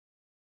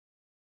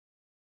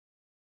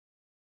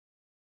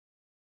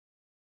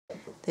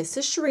This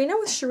is Sharina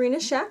with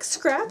Sharina Shack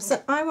Scraps,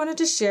 and I wanted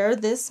to share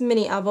this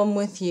mini album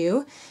with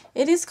you.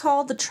 It is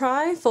called the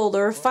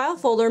TriFold File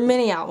Folder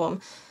Mini Album.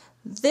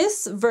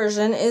 This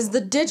version is the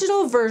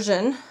digital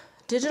version,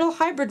 digital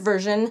hybrid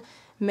version,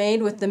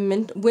 made with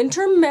the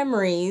Winter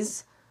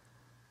Memories,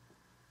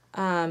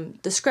 the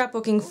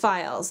scrapbooking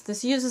files.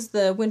 This uses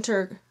the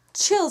Winter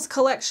Chills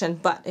collection,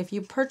 but if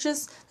you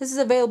purchase, this is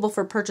available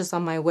for purchase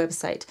on my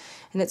website,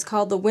 and it's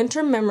called the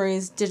Winter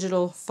Memories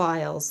Digital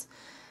Files.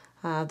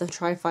 The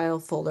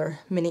TriFold Folder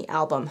Mini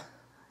Album.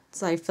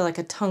 So I feel like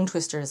a tongue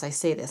twister as I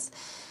say this.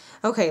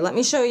 Okay, let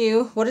me show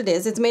you what it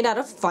is. It's made out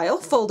of file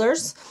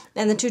folders,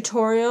 and the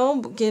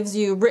tutorial gives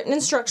you written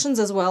instructions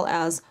as well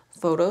as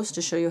photos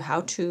to show you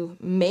how to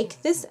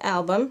make this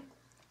album.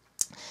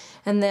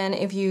 And then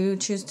if you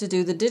choose to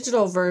do the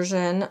digital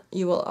version,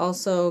 you will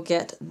also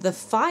get the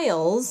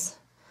files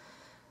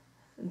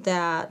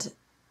that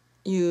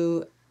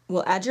you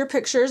will add your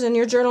pictures and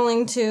your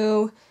journaling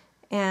to,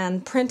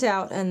 and print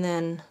out and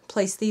then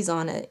place these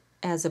on it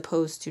as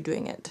opposed to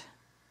doing it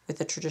with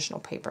a traditional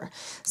paper.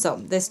 So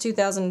this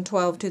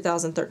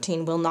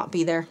 2012-2013 will not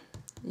be there.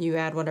 You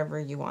add whatever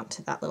you want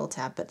to that little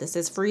tab, but this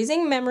is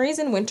Freezing Memories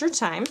in Winter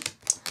Time.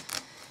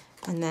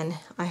 And then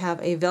I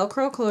have a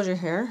Velcro closure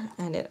here,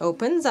 and it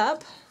opens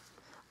up.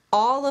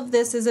 All of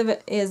this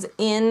is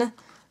in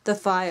the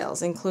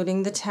files,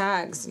 including the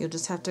tags. You'll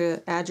just have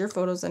to add your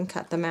photos and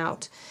cut them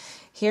out.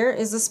 Here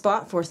is a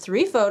spot for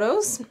 3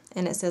 photos,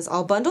 and it says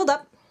all bundled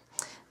up.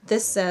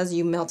 This says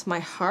you melt my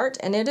heart,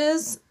 and it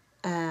is,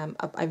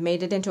 I've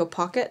made it into a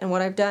pocket, and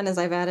what I've done is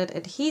I've added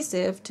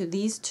adhesive to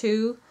these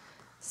 2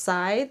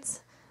 sides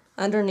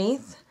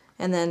underneath,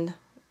 and then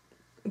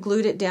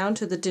glued it down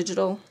to the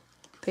digital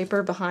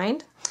paper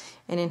behind.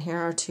 And in here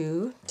are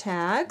 2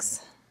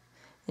 tags,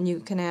 and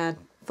you can add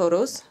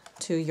photos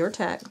to your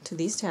tag, to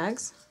these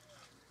tags.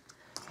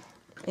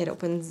 It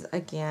opens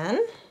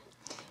again.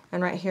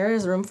 And right here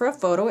is room for a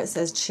photo. It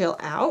says chill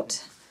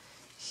out.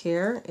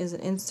 Here is an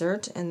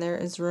insert, and there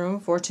is room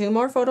for 2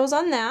 more photos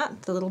on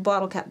that. The little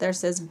bottle cap there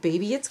says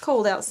baby it's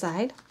cold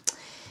outside.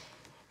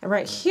 And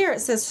right here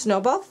it says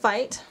snowball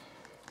fight.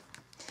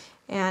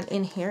 And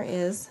in here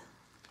is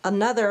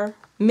another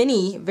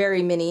mini,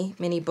 very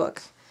mini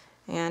book.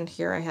 And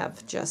here I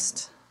have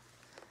just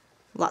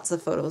lots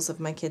of photos of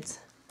my kids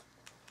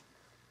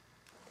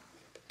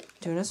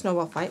doing a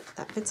snowball fight.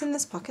 That fits in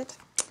this pocket.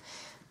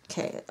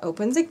 Okay, it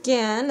opens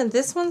again, and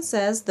this one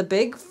says the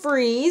big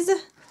freeze.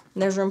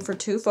 And there's room for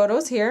 2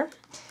 photos here.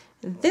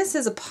 This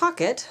is a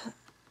pocket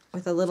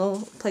with a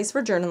little place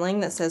for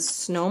journaling that says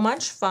snow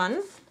much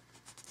fun.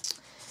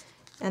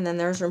 And then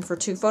there's room for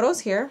 2 photos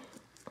here.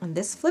 And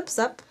this flips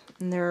up,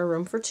 and there are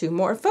room for 2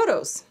 more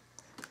photos.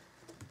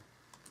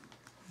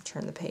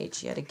 Turn the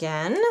page yet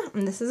again,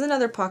 and this is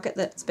another pocket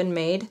that's been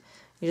made.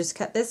 You just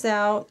cut this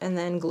out and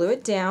then glue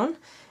it down,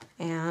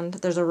 and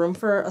there's a room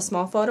for a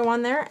small photo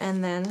on there,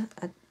 and then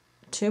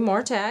 2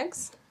 more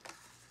tags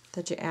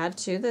that you add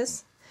to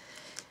this.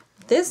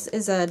 This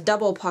is a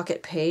double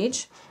pocket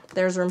page.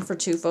 There's room for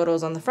 2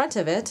 photos on the front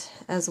of it,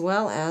 as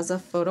well as a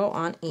photo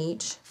on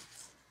each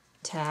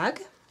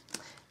tag.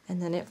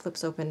 And then it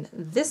flips open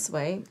this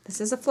way. This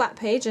is a flat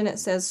page, and it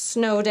says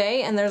snow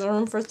day, and there's a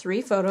room for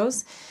 3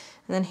 photos.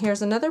 And then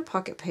here's another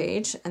pocket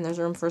page, and there's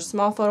room for a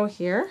small photo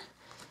here.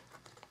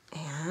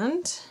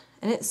 And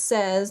it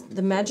says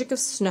the magic of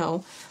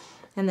snow.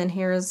 And then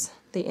here's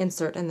the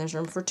insert, and there's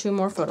room for 2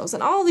 more photos.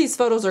 And all these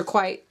photos are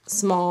quite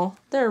small.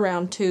 They're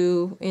around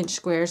 2-inch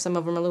squares. Some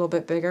of them are a little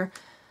bit bigger.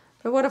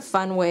 But what a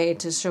fun way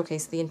to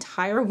showcase the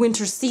entire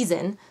winter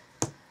season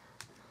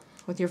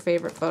with your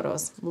favorite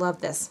photos.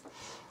 Love this.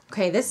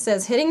 Okay, this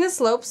says hitting the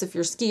slopes if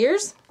you're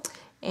skiers.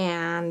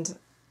 And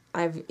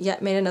I've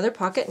yet made another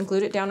pocket and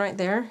glued it down right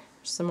there.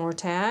 Some more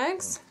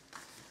tags.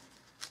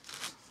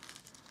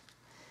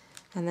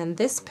 And then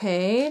this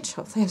page,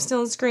 hopefully I'm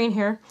still on screen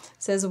here,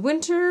 says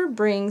winter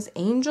brings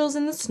angels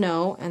in the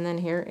snow, and then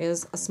here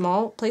is a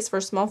small place for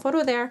a small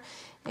photo there,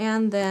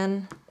 and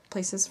then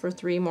places for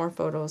 3 more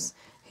photos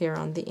here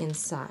on the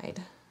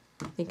inside.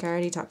 I think I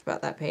already talked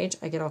about that page.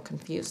 I get all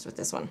confused with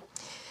this one.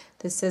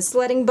 This says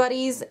sledding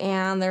buddies,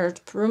 and there's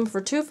room for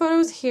 2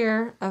 photos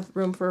here,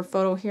 room for a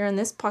photo here in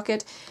this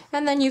pocket,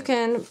 and then you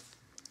can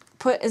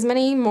put as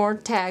many more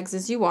tags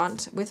as you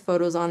want with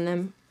photos on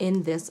them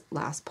in this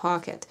last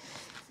pocket.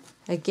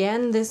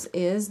 Again, this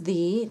is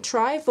the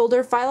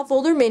TriFold File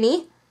Folder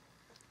Mini.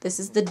 This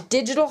is the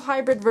digital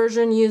hybrid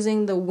version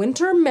using the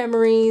Winter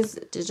Memories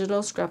digital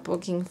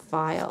scrapbooking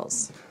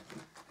files.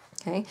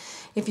 Okay,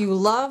 if you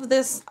love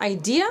this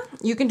idea,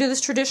 you can do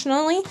this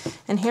traditionally,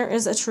 and here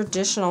is a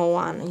traditional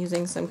one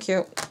using some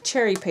cute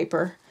cherry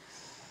paper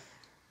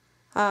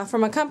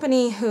from a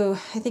company who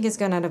I think has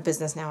gone out of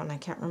business now, and I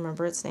can't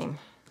remember its name.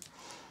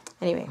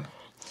 Anyway,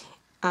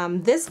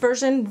 this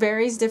version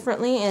varies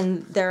differently,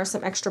 and there are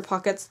some extra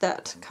pockets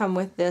that come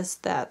with this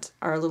that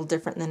are a little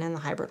different than in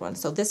the hybrid one.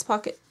 So this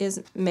pocket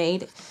is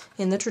made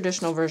in the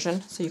traditional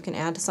version, so you can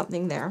add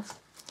something there.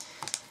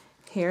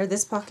 Here,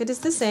 this pocket is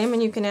the same,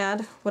 and you can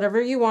add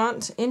whatever you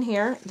want in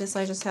here. This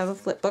I just have a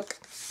flip book.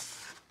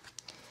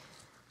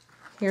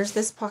 Here's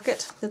this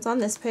pocket that's on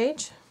this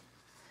page.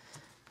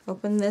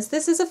 Open this.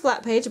 This is a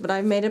flat page, but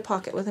I've made a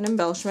pocket with an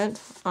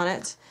embellishment on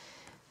it.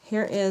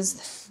 Here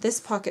is this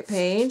pocket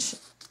page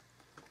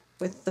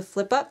with the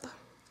flip up.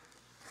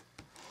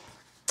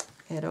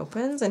 It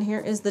opens, and here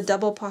is the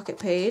double pocket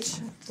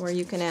page where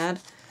you can add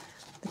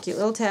the cute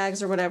little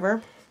tags or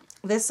whatever.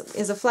 This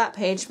is a flat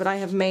page, but I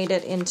have made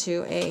it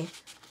into a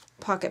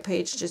pocket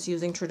page just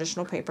using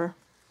traditional paper.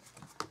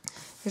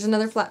 Here's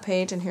another flat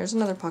page, and here's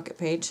another pocket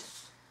page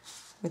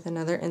with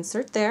another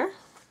insert there.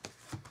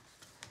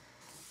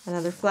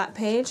 Another flat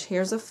page.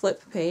 Here's a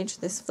flip page.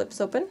 This flips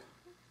open,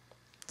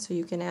 so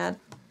you can add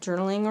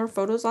journaling or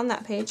photos on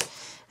that page.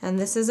 And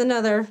this is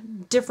another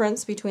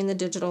difference between the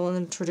digital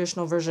and the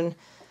traditional version.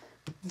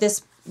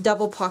 This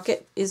double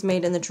pocket is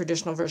made in the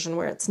traditional version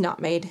where it's not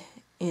made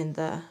in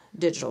the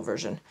digital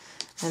version.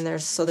 And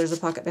there's a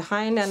pocket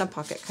behind and a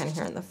pocket kind of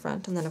here in the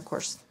front. And then of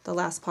course the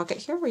last pocket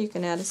here where you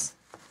can add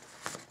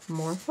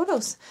more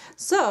photos.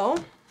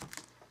 So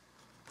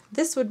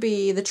this would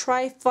be the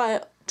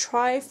TriFolder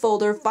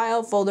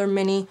File Folder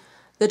Mini,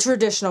 the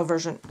traditional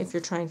version, if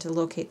you're trying to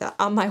locate that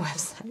on my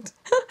website.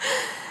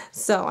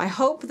 So I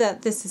hope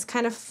that this is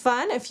kind of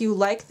fun. If you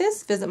like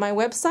this, visit my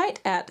website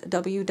at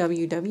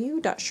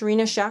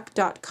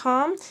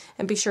www.sharinashack.com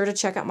and be sure to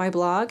check out my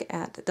blog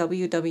at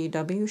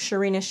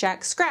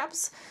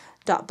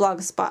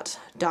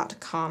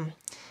www.sharinashackscraps.blogspot.com.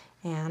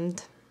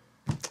 And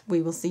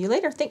we will see you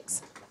later.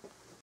 Thanks.